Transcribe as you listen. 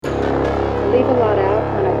leave a lot out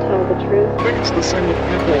when I tell the truth. I think it's the same with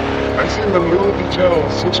people. I've seen the little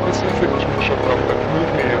details, so specific to show up that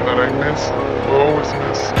move me and that I miss, will always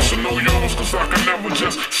miss. So know yours, cause I can never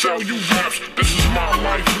just sell you raps. This is my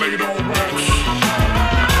life laid on wax.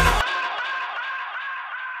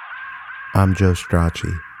 I'm Joe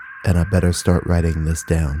Strachey, and I better start writing this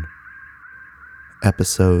down.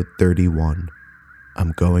 Episode 31,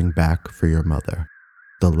 I'm Going Back for Your Mother,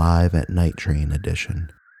 the Live at Night Train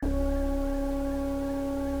edition.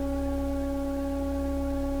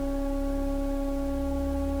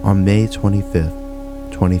 On May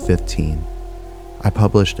 25th, 2015, I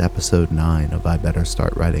published episode 9 of I Better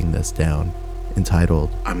Start Writing This Down, entitled,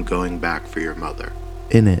 I'm Going Back for Your Mother.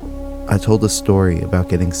 In it, I told a story about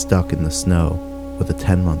getting stuck in the snow with a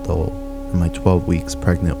 10-month-old and my 12 weeks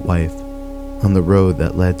pregnant wife on the road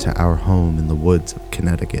that led to our home in the woods of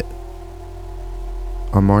Connecticut.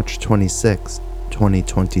 On March 26,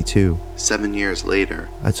 2022, 7 years later,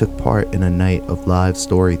 I took part in a night of live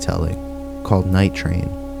storytelling called Night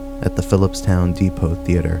Train at the Phillipstown Depot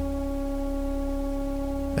Theater.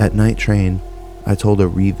 At Night Train, I told a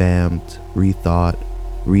revamped, rethought,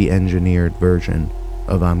 re-engineered version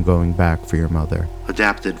of I'm Going Back for Your Mother,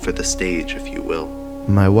 adapted for the stage, if you will.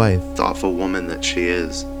 My wife, thoughtful woman that she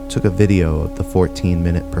is, took a video of the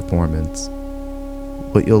 14-minute performance.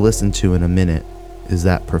 What you'll listen to in a minute is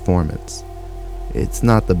that performance. It's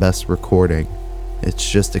not the best recording, it's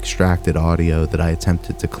just extracted audio that I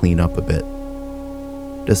attempted to clean up a bit.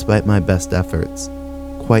 Despite my best efforts,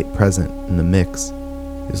 quite present in the mix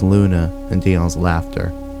is Luna and Danielle's laughter,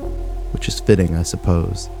 which is fitting, I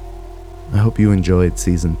suppose. I hope you enjoyed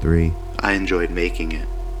Season 3. I enjoyed making it.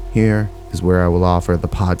 Here is where I will offer the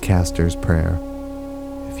podcaster's prayer.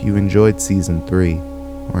 If you enjoyed Season 3,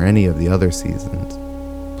 or any of the other seasons,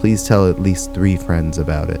 please tell at least 3 friends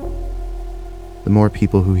about it. The more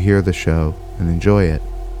people who hear the show and enjoy it,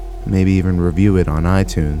 maybe even review it on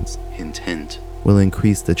iTunes, hint hint, will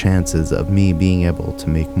increase the chances of me being able to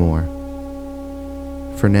make more.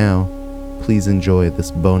 For now, please enjoy this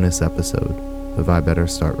bonus episode of I Better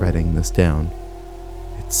Start Writing This Down.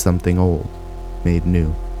 It's something old, made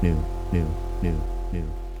new. Hello.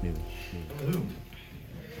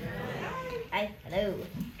 Hi, hello.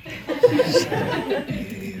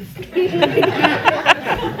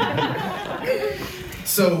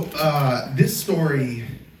 So, this story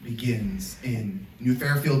begins in New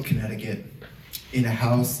Fairfield, Connecticut, in a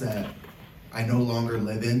house that I no longer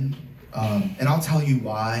live in. And I'll tell you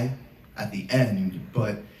why at the end,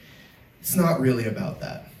 but it's not really about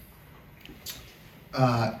that.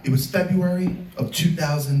 It was February of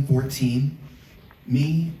 2014.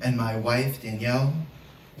 Me and my wife, Danielle,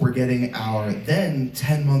 were getting our then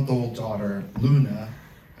 10-month-old daughter, Luna,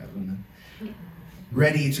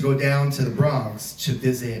 ready to go down to the Bronx to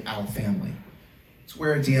visit our family. It's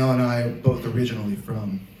where Danielle and I are both originally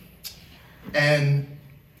from. And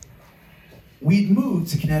we'd moved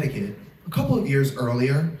to Connecticut a couple of years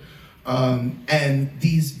earlier, and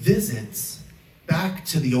these visits back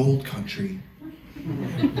to the old country,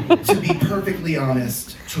 to be perfectly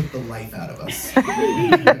honest, took the life out of us.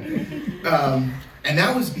 And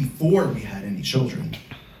that was before we had any children.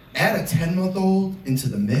 Add a 10-month-old into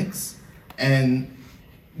the mix, and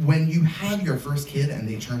when you have your first kid and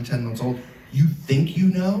they turn 10 months old, you think you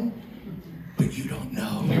know, but you don't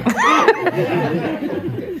know.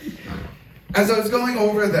 As I was going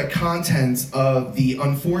over the contents of the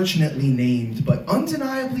unfortunately named but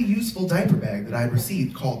undeniably useful diaper bag that I had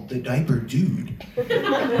received called the Diaper Dude,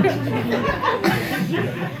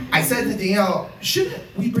 I said to Danielle, should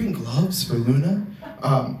we bring gloves for Luna?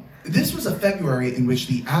 This was a February in which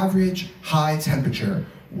the average high temperature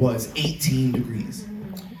was 18 degrees.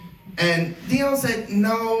 And Danielle said,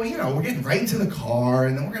 no, we're getting right into the car,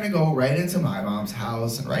 and then we're gonna go right into my mom's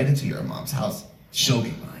house and right into your mom's house. She'll be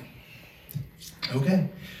mine. Okay,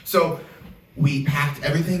 so we packed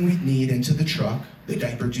everything we'd need into the truck, the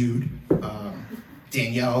Diaper Dude,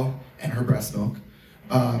 Danielle and her breast milk,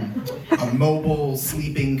 a mobile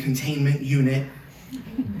sleeping containment unit,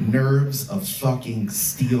 nerves of fucking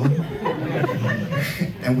steel,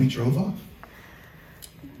 and we drove off.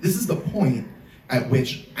 This is the point at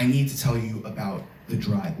which I need to tell you about the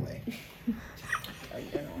driveway.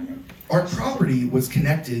 Our property was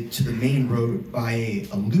connected to the main road by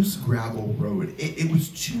a loose gravel road. It was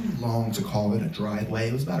too long to call it a driveway.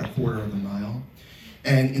 It was about a quarter of a mile.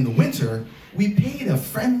 And in the winter, we paid a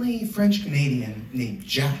friendly French Canadian named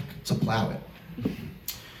Jack to plow it.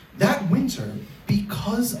 That winter,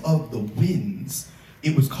 because of the winds,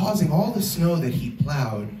 it was causing all the snow that he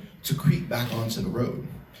plowed to creep back onto the road.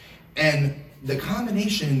 And the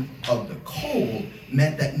combination of the cold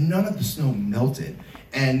meant that none of the snow melted.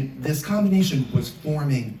 And this combination was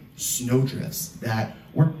forming snowdrifts that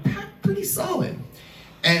were packed pretty solid.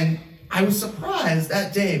 And I was surprised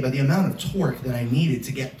that day by the amount of torque that I needed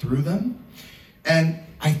to get through them. And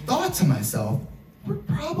I thought to myself, we're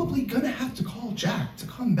probably gonna have to call Jack to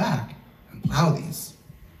come back and plow these.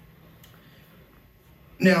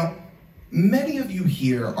 Now, many of you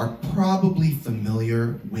here are probably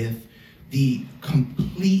familiar with the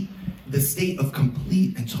state of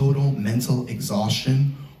complete and total mental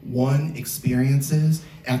exhaustion one experiences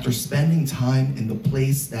after spending time in the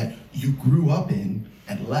place that you grew up in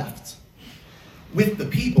and left, with the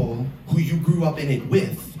people who you grew up in it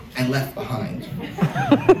with and left behind.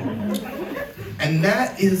 And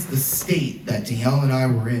that is the state that Danielle and I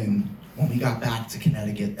were in when we got back to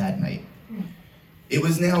Connecticut that night. It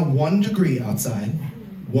was now 1 degree outside.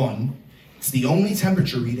 1. It's the only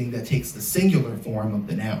temperature reading that takes the singular form of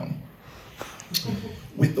the noun.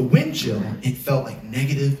 With the wind chill, it felt like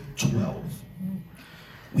 -12.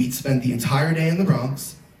 We'd spent the entire day in the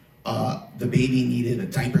Bronx. The baby needed a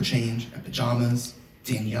diaper change and pajamas.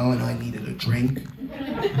 Danielle and I needed a drink.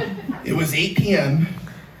 It was 8 p.m.,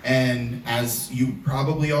 and as you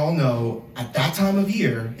probably all know, at that time of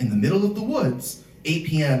year, in the middle of the woods, 8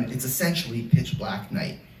 p.m., it's essentially pitch black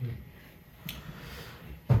night.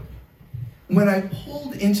 When I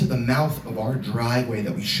pulled into the mouth of our driveway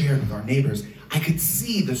that we shared with our neighbors, I could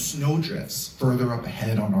see the snowdrifts further up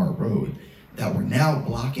ahead on our road that were now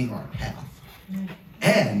blocking our path.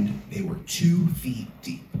 And they were 2 feet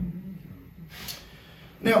deep.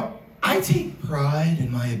 Now, I take pride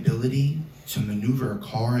in my ability to maneuver a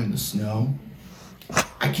car in the snow.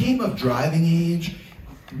 I came of driving age,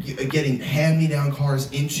 getting hand-me-down cars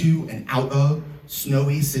into and out of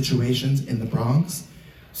snowy situations in the Bronx.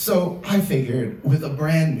 So I figured with a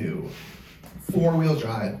brand new 4-wheel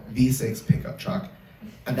drive V6 pickup truck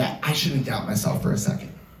that I shouldn't doubt myself for a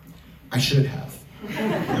second. I should have.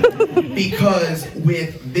 Because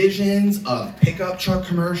with visions of pickup truck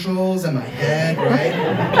commercials in my head, right?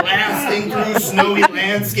 Blasting through snowy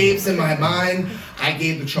landscapes in my mind, I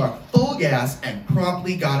gave the truck full gas and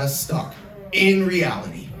promptly got us stuck in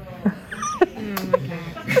reality.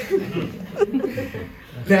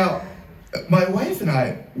 Now, my wife and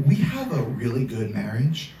I, we have a really good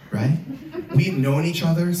marriage, right? We've known each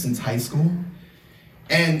other since high school.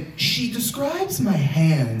 And she describes my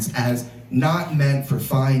hands as not meant for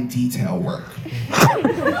fine detail work.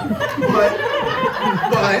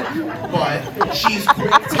 But she's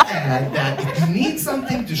quick to add that if you need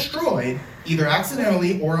something destroyed, either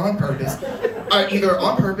accidentally or on purpose,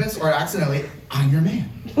 or accidentally, I'm your man.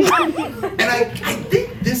 And I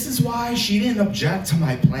think this is why she didn't object to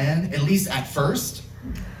my plan, at least at first.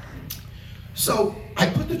 So I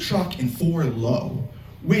put the truck in 4 low,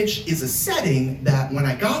 which is a setting that when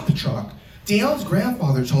I got the truck, Danielle's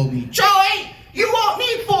grandfather told me, "Joey, you won't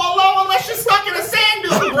need 4 low unless you're stuck in a sand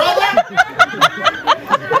dune, brother."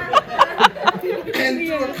 And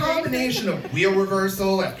through a combination of wheel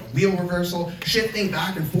reversal after wheel reversal, shifting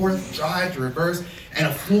back and forth, drive to reverse, and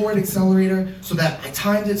a floored accelerator so that I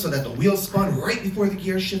timed it so that the wheels spun right before the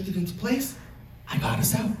gears shifted into place, I got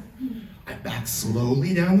us out. I backed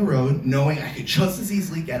slowly down the road, knowing I could just as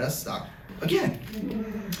easily get us stuck again.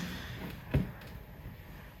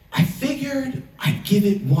 I figured I'd give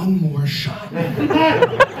it one more shot.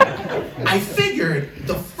 I figured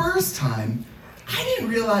the first time, I didn't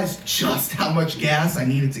realize just how much gas I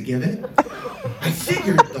needed to give it. I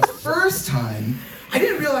figured the first time, I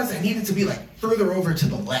didn't realize I needed to be further over to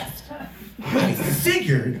the left. I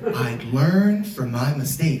figured I'd learn from my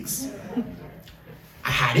mistakes.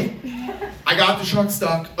 I had it. I got the truck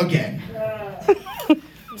stuck again.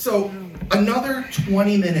 So another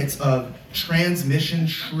 20 minutes of transmission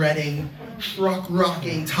shredding, truck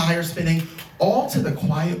rocking, tire spinning, all to the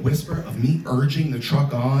quiet whisper of me urging the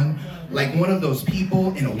truck on, like one of those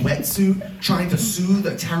people in a wetsuit trying to soothe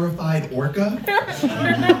a terrified orca.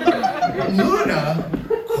 Luna,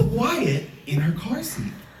 quiet in her car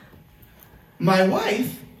seat. My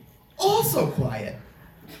wife, also quiet,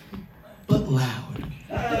 but loud.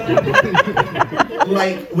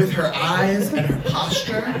 With her eyes and her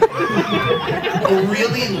posture, a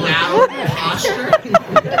really loud posture.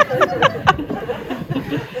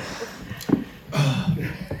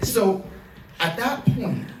 So at that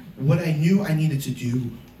point, what I knew I needed to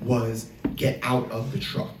do was get out of the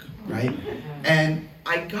truck, right? And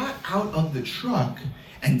I got out of the truck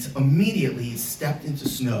and immediately stepped into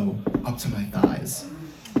snow up to my thighs.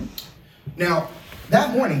 Now,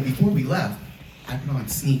 that morning before we left, I put on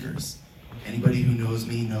sneakers. Anybody who knows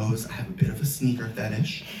me knows I have a bit of a sneaker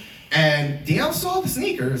fetish. And Danielle saw the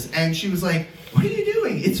sneakers and she was like, "What are you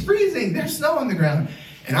doing? It's freezing. There's snow on the ground."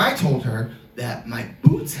 And I told her that my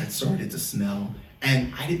boots had started to smell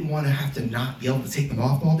and I didn't want to have to not be able to take them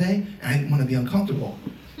off all day and I didn't want to be uncomfortable.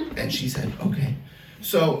 And she said, "Okay."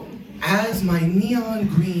 So as my neon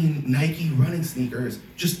green Nike running sneakers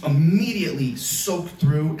just immediately soaked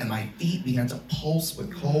through and my feet began to pulse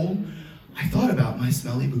with cold, I thought about my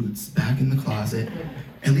smelly boots back in the closet.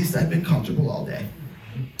 At least I'd been comfortable all day.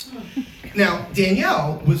 Now,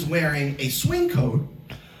 Danielle was wearing a swing coat,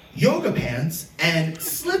 yoga pants, and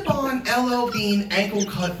slip-on LL Bean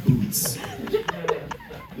ankle-cut boots.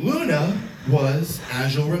 Luna was,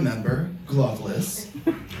 as you'll remember, gloveless.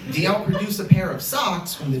 Danielle produced a pair of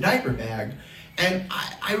socks from the diaper bag, and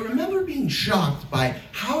I remember being shocked by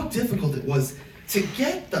how difficult it was to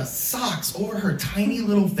get the socks over her tiny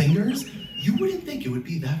little fingers. You wouldn't think it would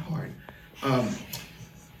be that hard.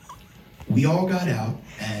 We all got out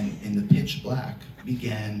and in the pitch black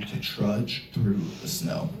began to trudge through the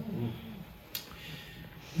snow.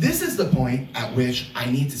 This is the point at which I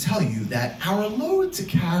need to tell you that our load to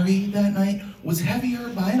carry that night was heavier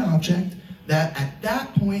by an object that at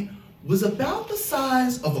that point was about the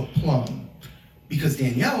size of a plum, because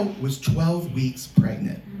Danielle was 12 weeks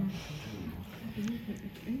pregnant.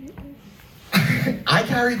 I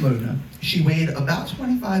carried Luna. She weighed about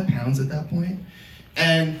 25 pounds at that point.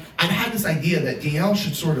 And I'd had this idea that Danielle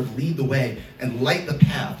should sort of lead the way and light the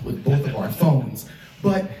path with both of our phones.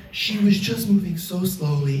 But she was just moving so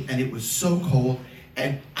slowly and it was so cold.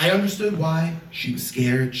 And I understood why. She was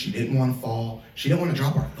scared. She didn't want to fall. She didn't want to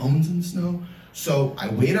drop our phones in the snow. So I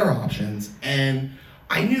weighed our options and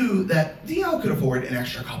I knew that Danielle could afford an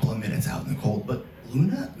extra couple of minutes out in the cold, but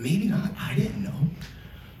Luna, maybe not. I didn't know.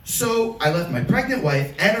 So I left my pregnant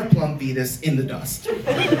wife and her plum fetus in the dust.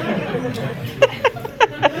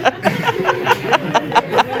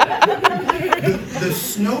 The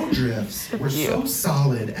snow drifts were so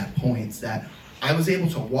solid at points that I was able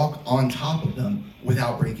to walk on top of them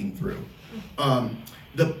without breaking through.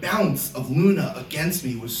 The bounce of Luna against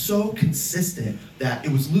me was so consistent that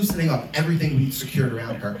it was loosening up everything we'd secured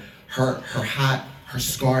around her. Her hat, her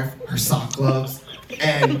scarf, her sock gloves,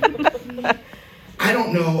 and I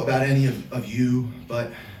don't know about any of you,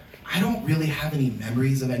 but I don't really have any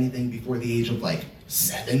memories of anything before the age of like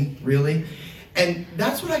 7, really. And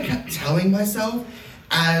that's what I kept telling myself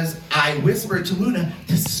as I whispered to Luna,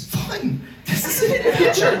 "This is fun. This is an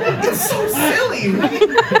adventure. It's so silly, right?"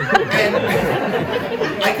 And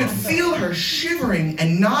I could feel her shivering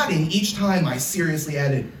and nodding each time I seriously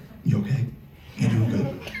added, "You okay? You doing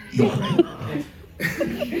good? You all right?"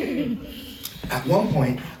 At one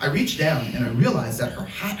point, I reached down and I realized that her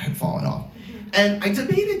hat had fallen off. And I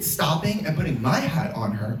debated stopping and putting my hat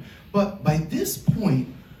on her, but by this point,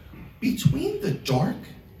 between the dark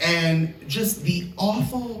and just the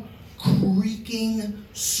awful creaking,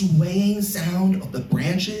 swaying sound of the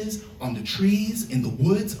branches on the trees in the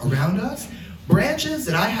woods around us, branches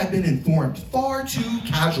that I had been informed far too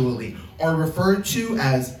casually are referred to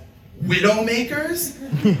as widowmakers.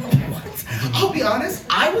 What? I'll be honest,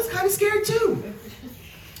 I was kind of scared too.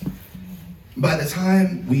 By the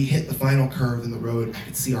time we hit the final curve in the road, I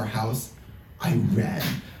could see our house. I ran.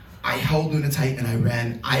 I held Luna tight and I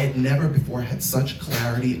ran. I had never before had such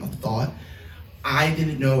clarity of thought. I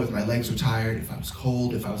didn't know if my legs were tired, if I was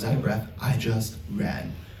cold, if I was out of breath. I just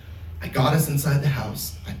ran. I got us inside the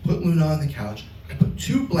house. I put Luna on the couch. I put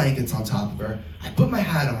 2 blankets on top of her. I put my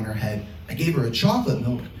hat on her head. I gave her a chocolate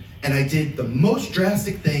milk. And I did the most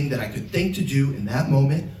drastic thing that I could think to do in that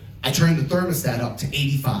moment. I turned the thermostat up to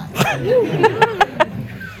 85.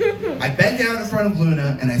 I bent down in front of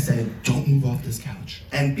Luna and I said, "Don't move off this couch."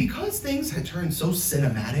 And because things had turned so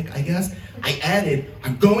cinematic, I guess, I added,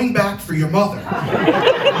 "I'm going back for your mother."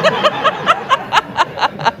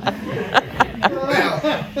 Now,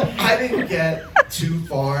 I didn't get too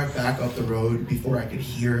far back up the road before I could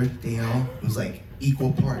hear Danielle, who was like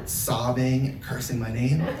equal parts sobbing and cursing my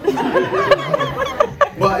name.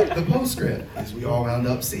 But the postscript is we all wound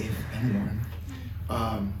up safe and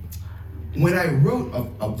warm. When I wrote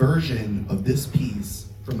a version of this piece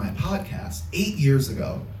for my podcast 8 years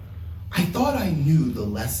ago, I thought I knew the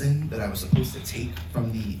lesson that I was supposed to take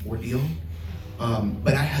from the ordeal,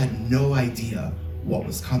 but I had no idea what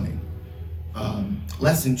was coming.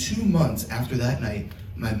 Less than 2 months after that night,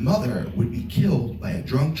 my mother would be killed by a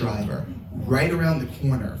drunk driver right around the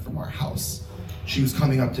corner from our house. She was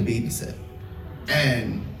coming up to babysit.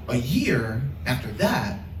 And a year after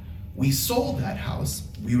that, we sold that house.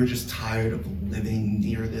 We were just tired of living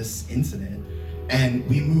near this incident. And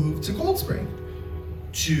we moved to Cold Spring,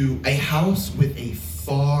 to a house with a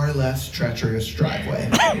far less treacherous driveway.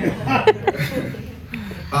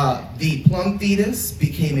 The plum fetus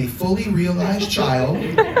became a fully realized child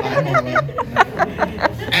by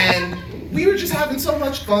Marlon. And we were just having so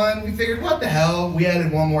much fun, we figured, what the hell? We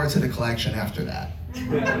added one more to the collection after that.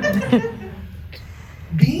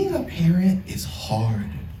 Being a parent is hard.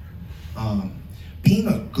 Being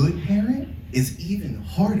a good parent is even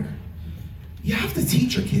harder. You have to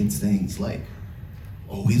teach your kids things like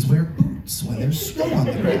always wear boots when there's snow on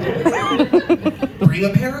the ground. Bring a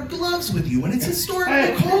pair of gloves with you when it's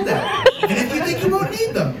historically cold out, even if you think you won't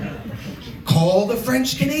need them. Call the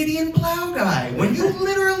French-Canadian plow guy when you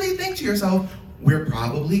literally think to yourself, we're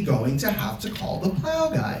probably going to have to call the plow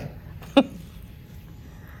guy.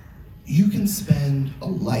 You can spend a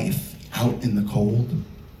life out in the cold,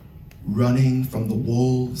 running from the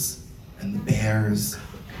wolves and the bears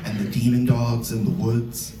and the demon dogs in the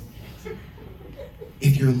woods.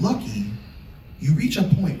 If you're lucky, you reach a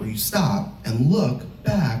point where you stop and look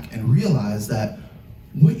back and realize that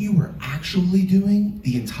what you were actually doing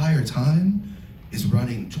the entire time is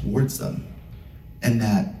running towards them. And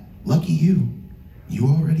that, lucky you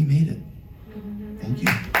already made it. Thank you.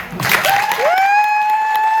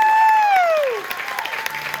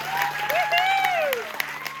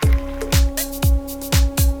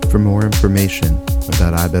 For more information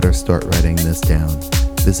about I Better Start Writing This Down,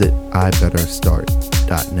 visit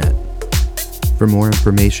ibetterstart.net. For more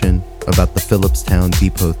information about the Phillipstown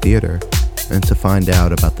Depot Theater and to find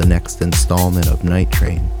out about the next installment of Night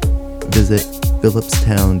Train, visit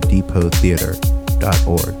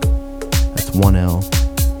phillipstowndepottheater.org. That's one L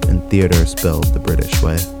and theater spelled the British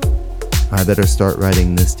way. I Better Start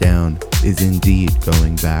Writing This Down is indeed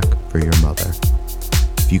going back for your mother.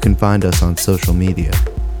 You can find us on social media,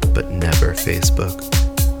 but never Facebook.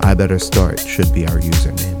 I Better Start should be our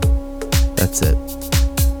username. That's it.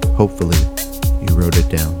 Hopefully, you wrote it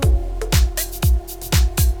down.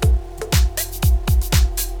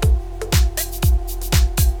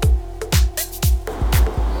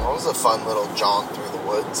 That was a fun little jaunt through the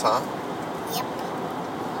woods, huh? Yep.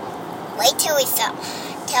 Wait till we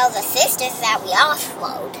tell the sisters that we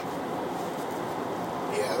off-road.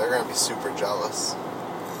 Yeah, they're gonna be super jealous.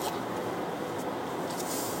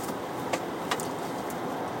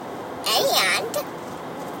 And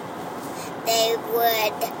they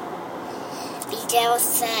would be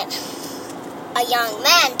jealous that a young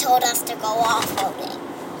man told us to go off-roading.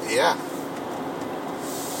 Yeah.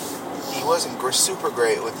 He wasn't super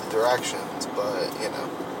great with the directions, but, you know.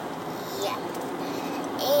 Yeah.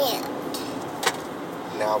 And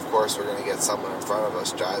now, of course, we're going to get someone in front of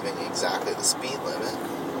us driving exactly the speed limit.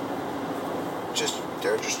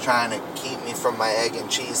 They're just trying to keep me from my egg and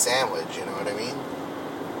cheese sandwich, you know what I mean?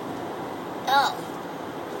 oh,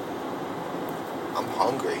 I'm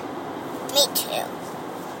hungry. me too.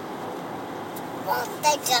 Won't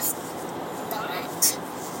they just not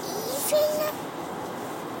even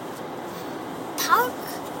park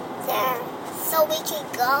there so we can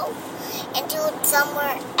go and do it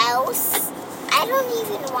somewhere else? I don't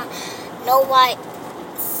even know why.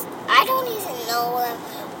 I don't even know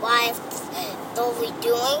why. Are we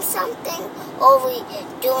doing something, or are we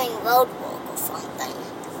doing road work or something?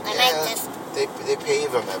 And Yeah, I just they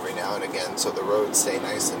pave them every now and again so the roads stay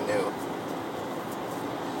nice and new.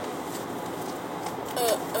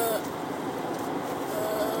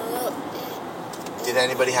 Did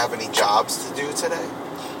anybody have any jobs to do today?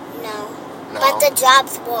 no. No. But the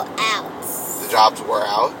jobs were out. The jobs were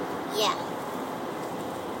out? Yeah.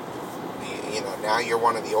 You know, now you're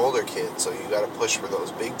one of the older kids, so you gotta push for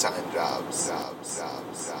those big time jobs.